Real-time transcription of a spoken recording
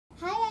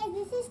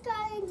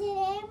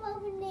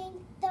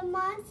the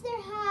Monster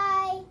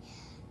High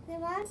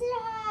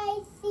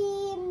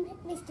themed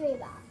mystery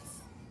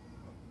box.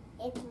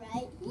 It's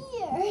right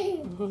here.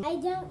 I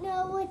don't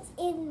know what's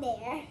in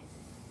there.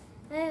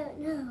 I don't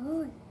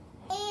know.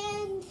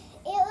 And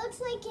it looks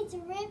like it's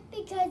ripped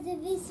because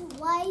of this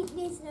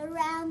whiteness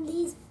around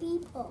these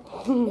people.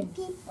 The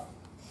people.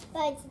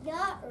 But it's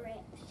not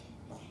ripped.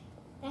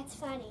 That's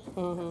funny.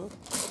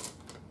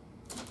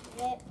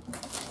 Rip.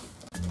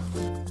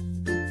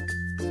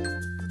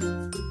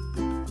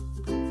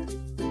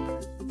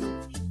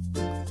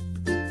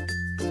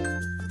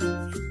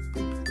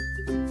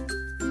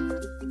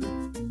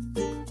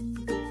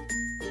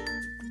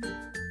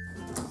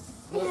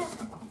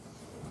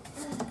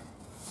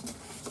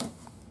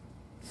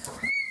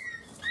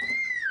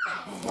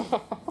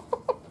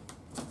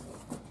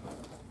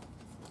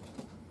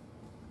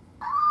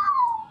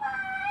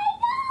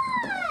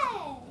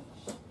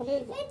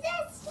 It's a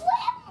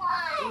swim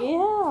one!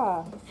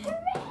 Yeah.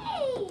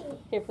 Hooray!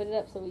 Here, put it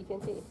up so we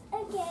can see.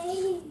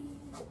 Okay.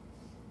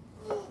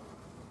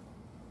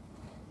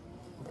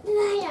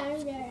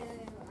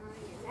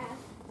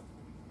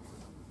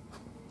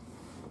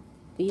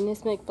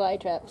 Venus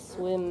McFlytrap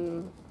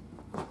swim.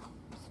 Oh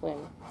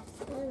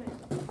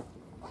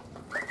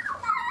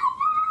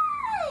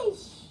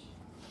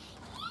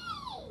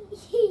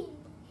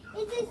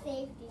it's a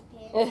safety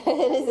pin.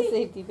 It is a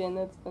safety pin,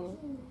 that's funny.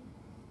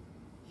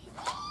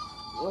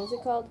 What is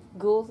it called?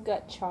 Ghouls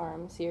Got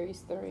Charm,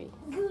 Series 3.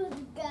 Ghouls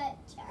Got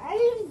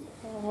Charms.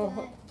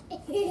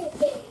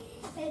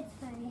 That's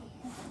funny.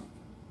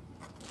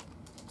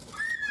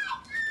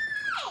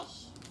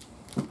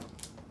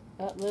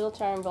 Little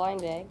Charm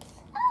blind bags.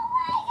 Oh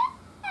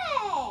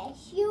my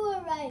gosh! You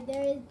were right,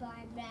 there is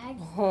blind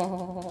bags.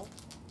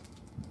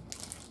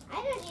 I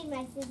don't need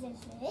my scissors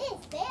for this.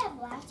 They have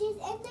latches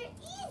and they're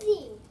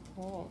easy.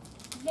 Right.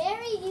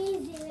 Very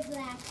easy with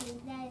latches.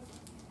 That is.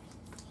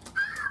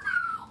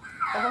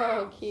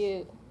 Oh,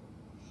 cute.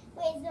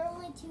 Wait, is there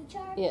only 2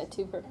 charms? Yeah,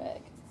 2 per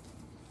bag.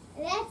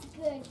 That's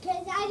good,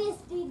 because I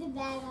just threw the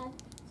bag on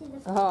to the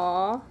floor.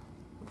 Aww.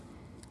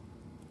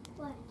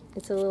 What?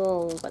 It's a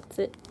little, what's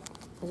it?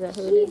 Is that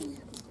who it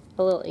is?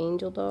 A little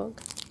angel dog.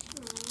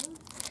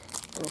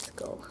 Aww. And a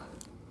skull.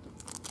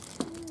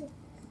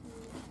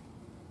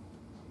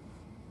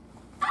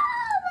 Oh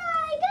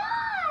my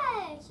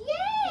gosh!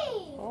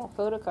 Yay! Yeah,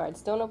 photo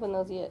cards. Don't open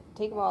those yet.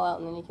 Take them all out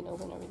and then you can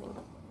open everything.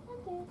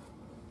 Okay.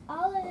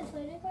 All of the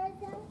photo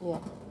cards out?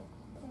 Yeah.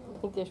 I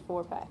think there's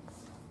 4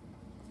 packs.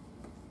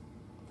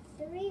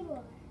 3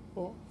 more.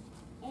 Yeah.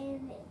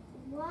 And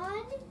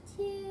 1,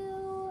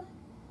 2,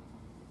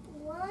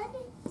 1,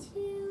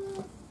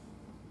 2,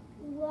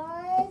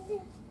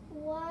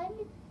 1,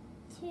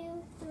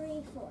 2,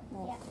 3, 4.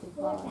 Yeah,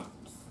 4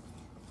 packs.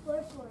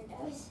 4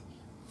 photos.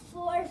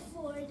 4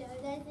 photos.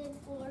 That's in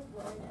 4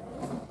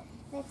 photos.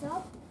 That's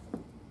all?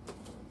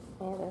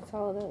 Yeah, that's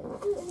all it is.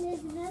 Ooh, and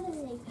there's another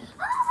thing.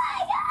 Oh my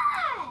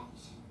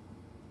gosh!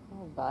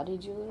 Oh, body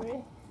jewelry.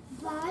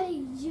 Body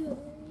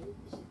jewelry.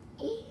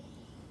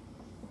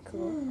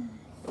 Cool.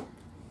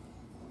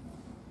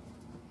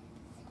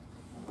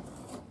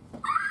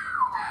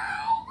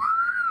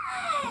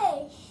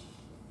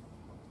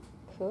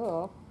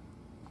 Cool.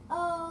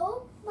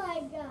 Oh my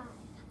god.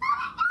 Oh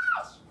my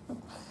gosh!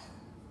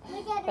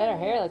 Look at Her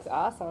hair looks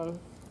awesome.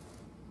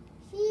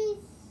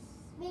 She's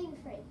being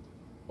Frankie.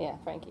 Yeah,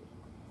 Frankie.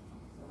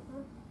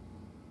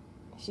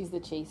 She's the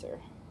chaser.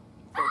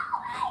 Oh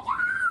my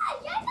gosh! I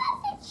got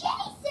the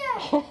chaser!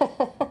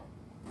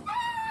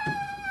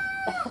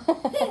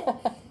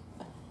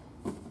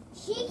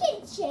 She can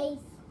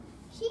chase.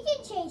 She can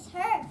chase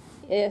her.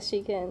 Yes, she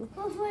can.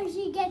 Before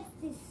she gets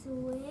to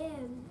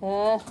swim.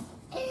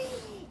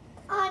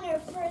 On her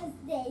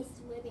first day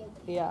swimming.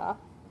 Yeah.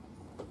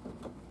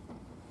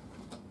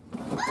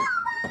 Oh my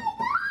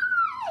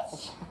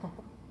gosh!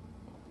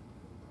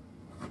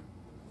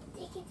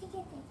 Take it.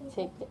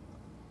 Take it.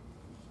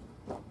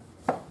 Oh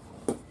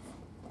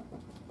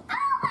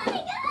my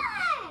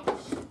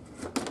gosh!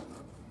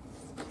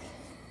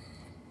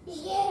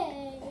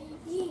 Yay!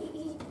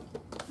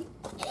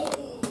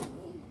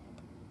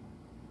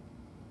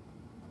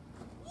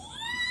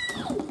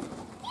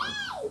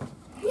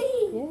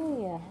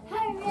 Yeah.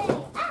 Hooray!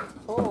 Ah!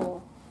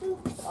 Oh.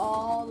 Oops.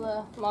 All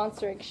the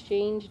Monster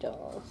Exchange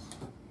dolls.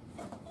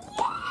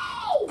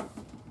 Yay!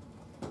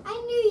 I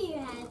knew you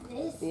had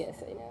this.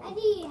 Yes, I I know.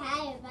 knew you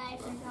had it, but I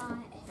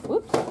forgot.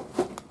 Whoops.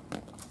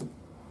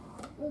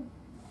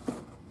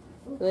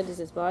 What is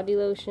this? Body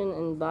lotion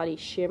and body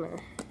shimmer.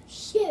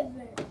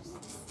 Shivers.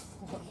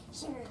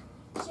 Shiver.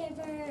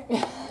 Shiver.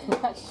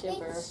 Not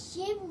shiver. It's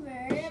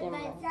shimmer, but it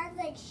sounds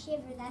like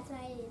shiver. That's why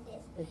I did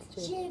this. It's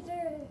true.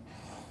 Shiver.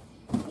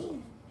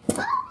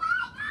 Oh my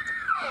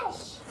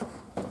gosh!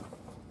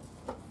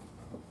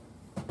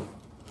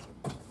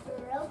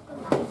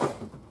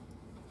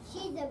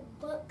 She's a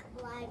book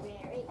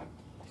library.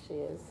 She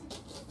is.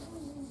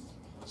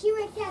 She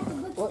works at the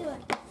bookstore.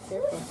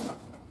 Careful.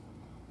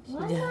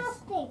 One does.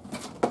 last thing.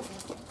 Oh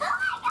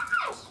my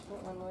gosh!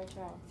 One more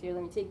try. Here,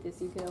 let me take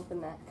this. You can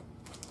open that.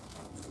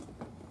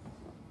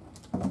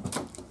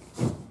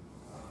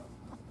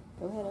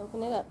 Go ahead,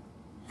 open it up.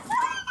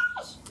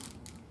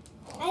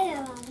 I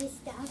know all this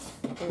stuff.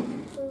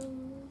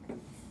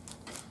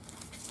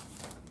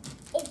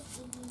 It's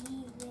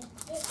easy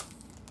with this.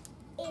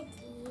 It's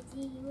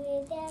easy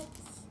with that.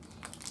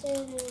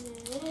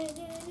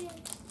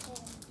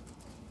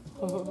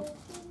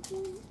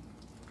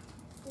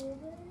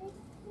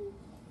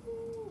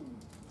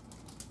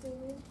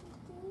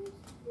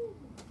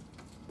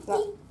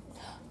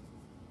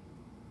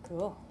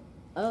 Cool.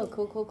 Oh,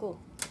 cool.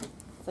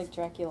 It's like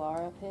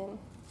Draculaura pin.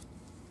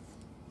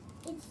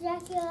 It's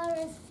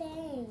Draculaura's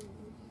fang.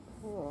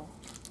 Cool.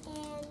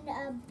 And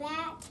a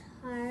bat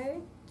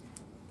heart.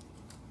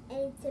 And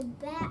it's a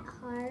bat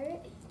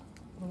heart.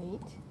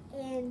 Neat.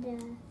 And a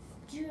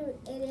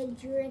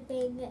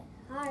dripping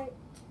heart.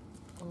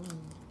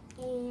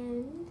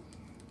 And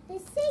the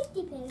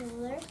safety pin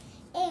holder.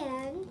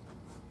 And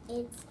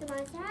it's the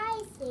Monster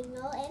High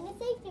signal and the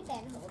safety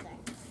pin holder.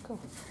 Cool.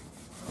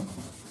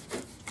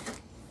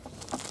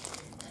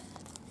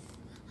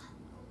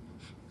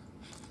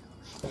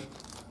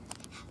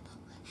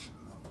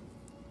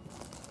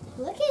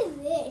 Look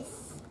at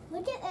this.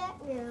 Look at that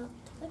now.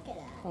 Look at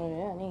that. Oh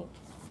yeah, neat.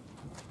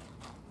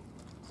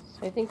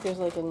 I think there's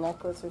like a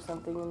necklace or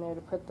something in there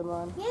to put them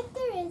on. Yes,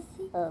 there is.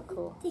 Oh,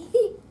 cool.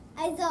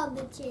 I saw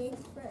the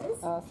chains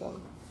first.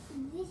 Awesome.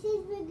 This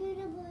is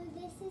Laguna Blue.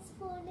 This is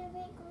Florida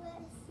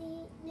Nestle.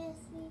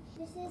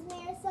 This is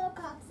Marisol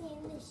Coxie,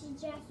 and this is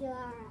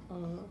Draculaura.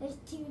 There's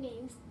 2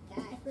 names that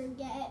I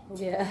forget.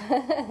 Yeah. I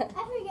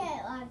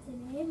forget lots of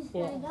names,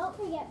 but I don't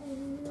forget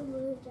Laguna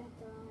Blue and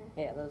Draculaura.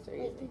 Yeah, those are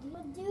easy.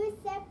 We'll do a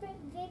separate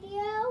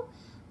video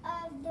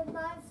of the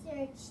monster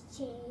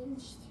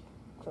exchanged.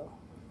 Cool.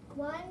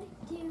 1,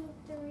 2,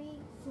 3,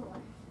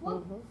 4.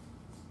 1,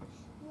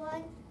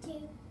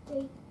 2,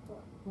 3, 4.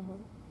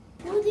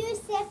 We'll do a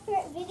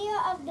separate video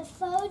of the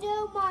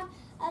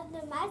of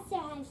the Monster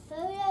High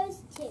photos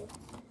too.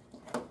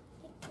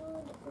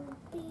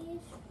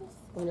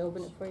 Want to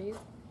open it for you?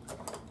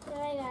 No,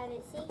 I got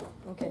it. See?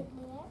 Okay.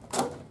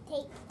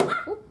 Tape.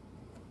 Ah!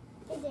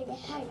 I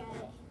got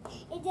it.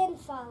 It didn't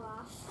fall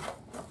off.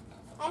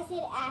 I said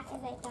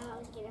because I thought it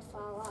was gonna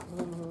fall off.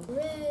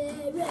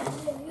 Really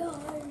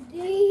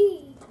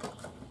hardy.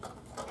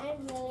 I'm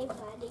really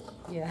funny.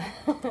 Yeah.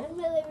 I'm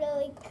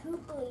really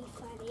cooply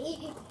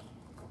funny.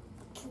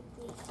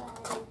 Cooply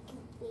funny.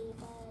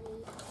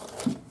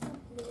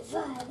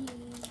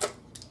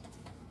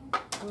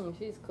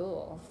 She's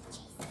cool.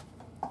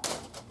 I'm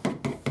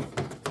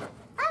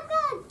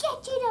gonna get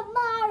you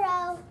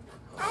tomorrow.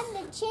 I'm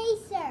the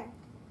chaser.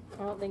 I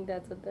don't think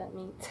that's what that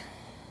means.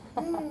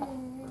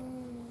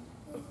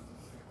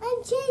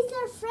 I'm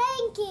Chaser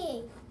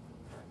Frankie.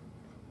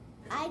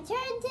 I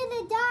turned to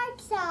the dark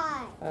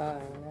side.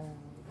 Oh no.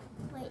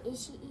 Wait, is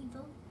she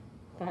evil?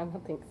 I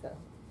don't think so.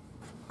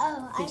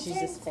 Oh, I think she's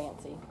just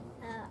fancy.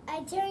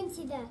 I turned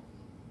to the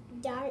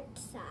dark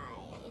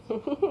side.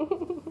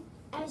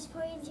 I was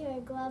pointing to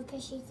her glove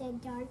because she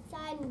said dark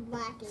side and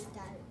black is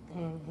dark.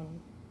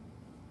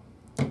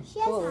 She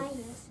has Cool. high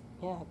heels.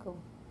 Yeah, cool.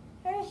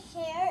 Her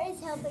hair is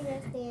helping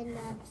her stand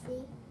up,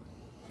 see?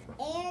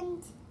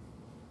 And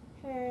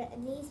her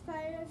knees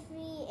part are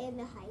free and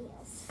the high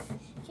heels.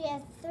 She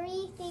has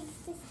 3 things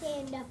to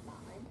stand up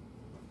on.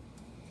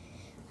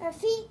 Her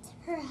feet,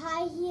 her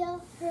high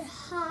heel, her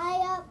high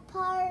up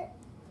part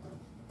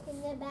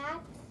in the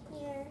back,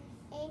 near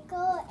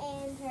ankle,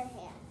 and her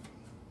hair.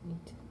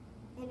 Neat.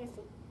 And her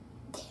feet.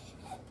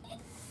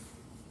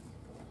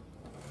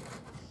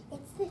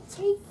 It's the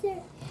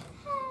chaser.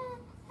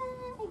 I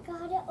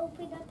gotta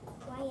open up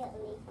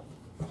quietly.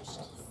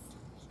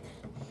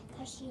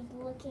 Because she's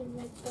looking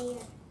right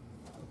there.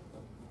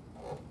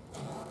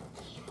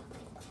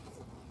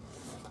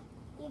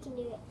 You can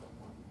do it.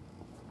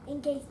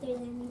 In case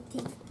there's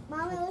anything.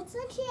 Mom, it looks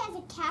like she has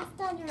a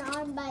cast on her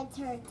arm, but it's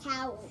her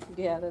towel.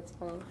 Yeah, that's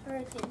fine.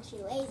 Her thing she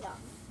lays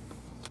on.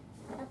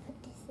 I'll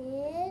put this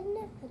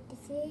in.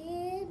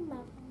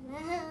 Mom.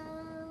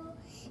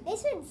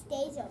 This one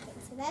stays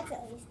open, so that's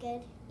always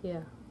good.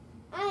 Yeah.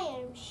 I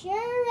am sure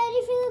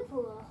ready for the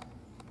pool.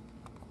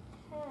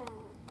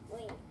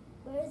 Wait,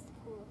 where's the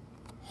pool?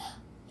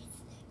 It's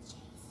the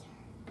chaser.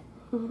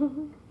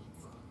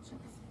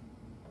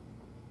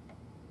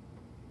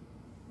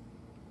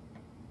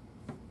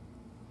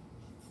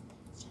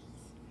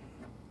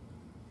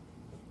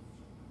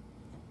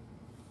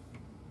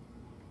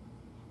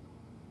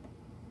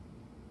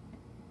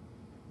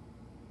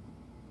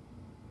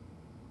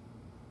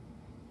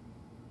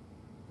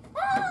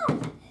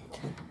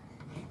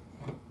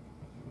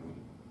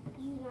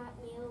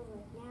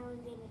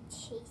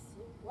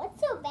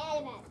 What's so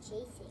bad about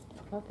chasing?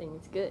 Nothing.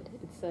 It's good.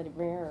 It's a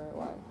rarer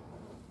one.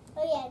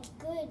 Oh yeah, it's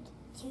good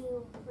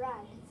to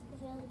run. It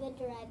feels good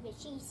to run, but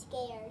she's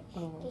scared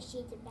because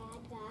she's a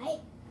bad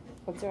guy.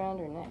 What's around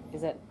her neck?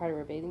 Is that part of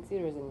her bathing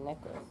suit or is it a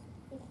necklace?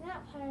 It's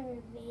not part of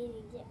her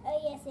bathing suit. Oh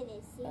yes, it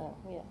is. See? Oh,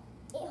 yeah.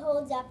 It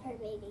holds up her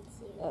bathing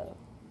suit. Oh.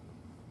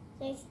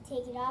 So if you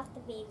take it off,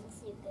 the bathing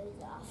suit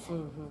goes off.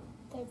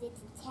 Because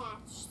it's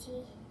attached.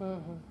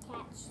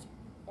 Attached.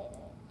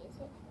 Is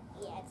it?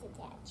 Yeah, it's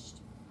attached.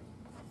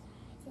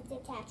 It's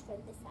attached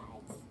from the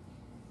sides.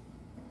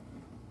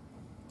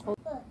 Oh.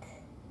 Look.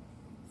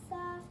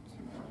 Soft,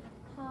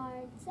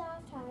 hard,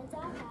 soft, hard,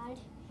 soft, hard.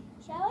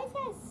 She always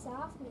has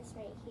softness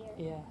right here.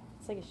 Yeah,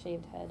 it's like a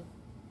shaved head.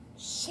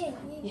 Shit.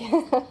 Yeah.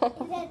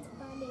 That's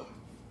funny.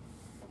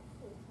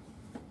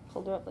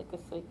 Hold her up like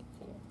this so you can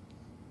see her.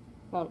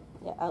 No,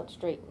 yeah, out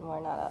straight,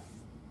 more, not up.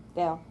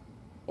 Down.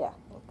 Yeah,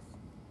 thanks.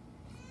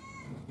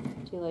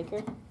 Do you like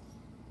her?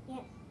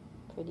 Yeah.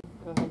 Pretty.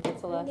 Go ahead,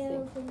 that's the last I'm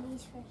gonna thing. open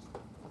these first.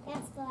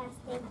 That's the last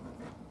thing.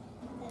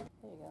 There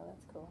you go,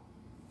 that's cool.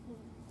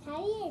 How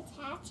do you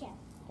attach them?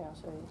 Here, I'll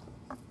show you.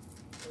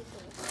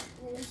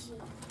 Let me see.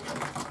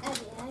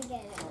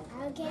 Okay,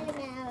 I'll get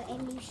them out and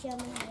you show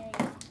me how to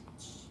attach.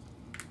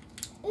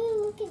 Ooh,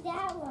 look at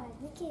that one.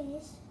 Look at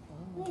this.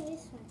 Look at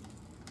this one.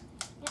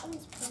 That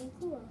one's pretty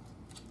cool.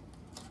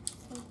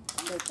 So,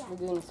 Like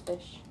Lagoon's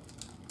fish.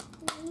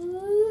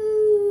 ooh.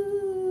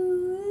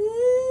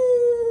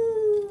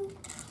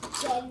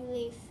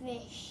 Deadly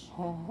fish.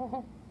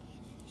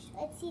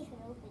 Let's see if it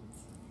opens.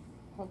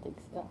 I don't think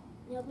so.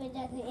 Nope, it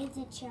doesn't. It's a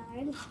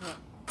charm. Yeah.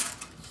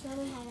 Show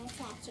me how to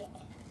attach it.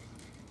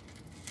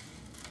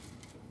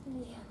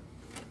 Yeah.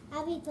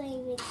 I'll be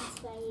playing with this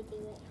while you do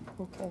it.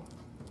 Okay.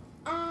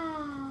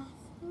 Ah,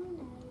 so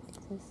nice.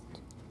 Just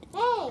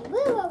Hey,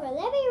 move over.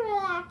 Let me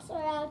relax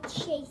or I'll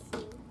chase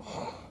you.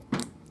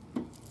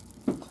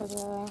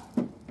 ta-da.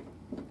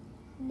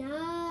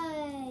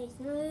 Nice,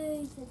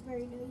 nice. That's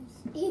very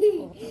nice. Give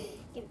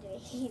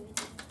it to me.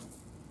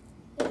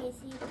 Okay,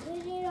 so you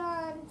put it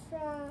on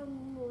from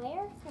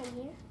where? From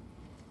here?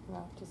 No,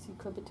 just you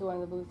clip it to one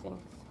of the blue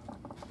things.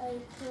 Oh,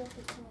 you clip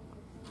it on.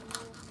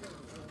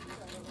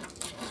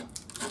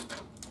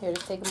 Here,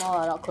 just take them all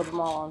out. I'll clip them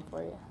all on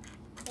for you.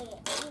 Okay.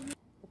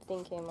 The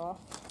thing came off.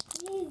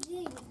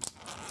 Easy.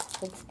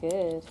 Looks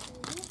good.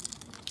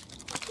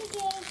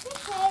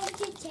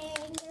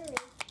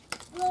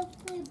 Blue,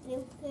 blue,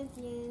 blue, blue,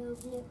 blue,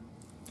 blue.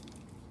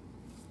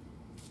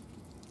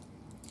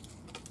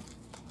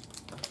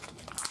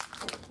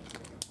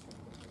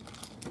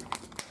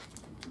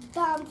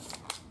 Bump.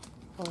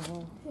 I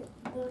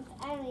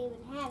don't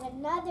even have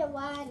another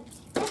one.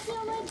 That's the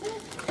only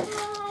book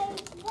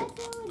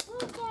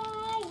I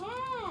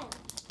had.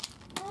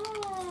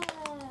 Oh,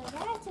 I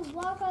have to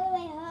walk all the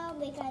way home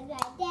because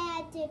my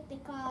dad took the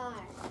car.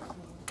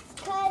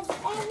 Because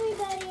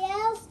everybody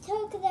else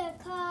took their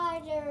car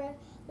to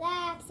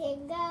relax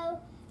and go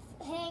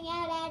hang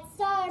out at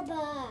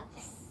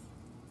Starbucks.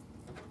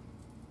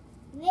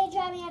 And they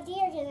dropped me off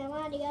here because I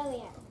wanted to go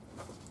here.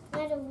 I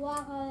had to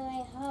walk all the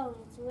way home.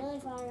 It's really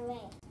far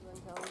away.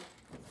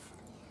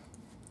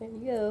 There you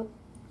go.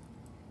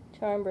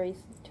 Charm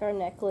bracelet, charm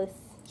necklace.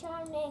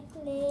 Charm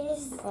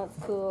necklace. That's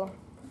cool.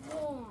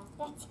 Yeah,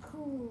 that's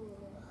cool.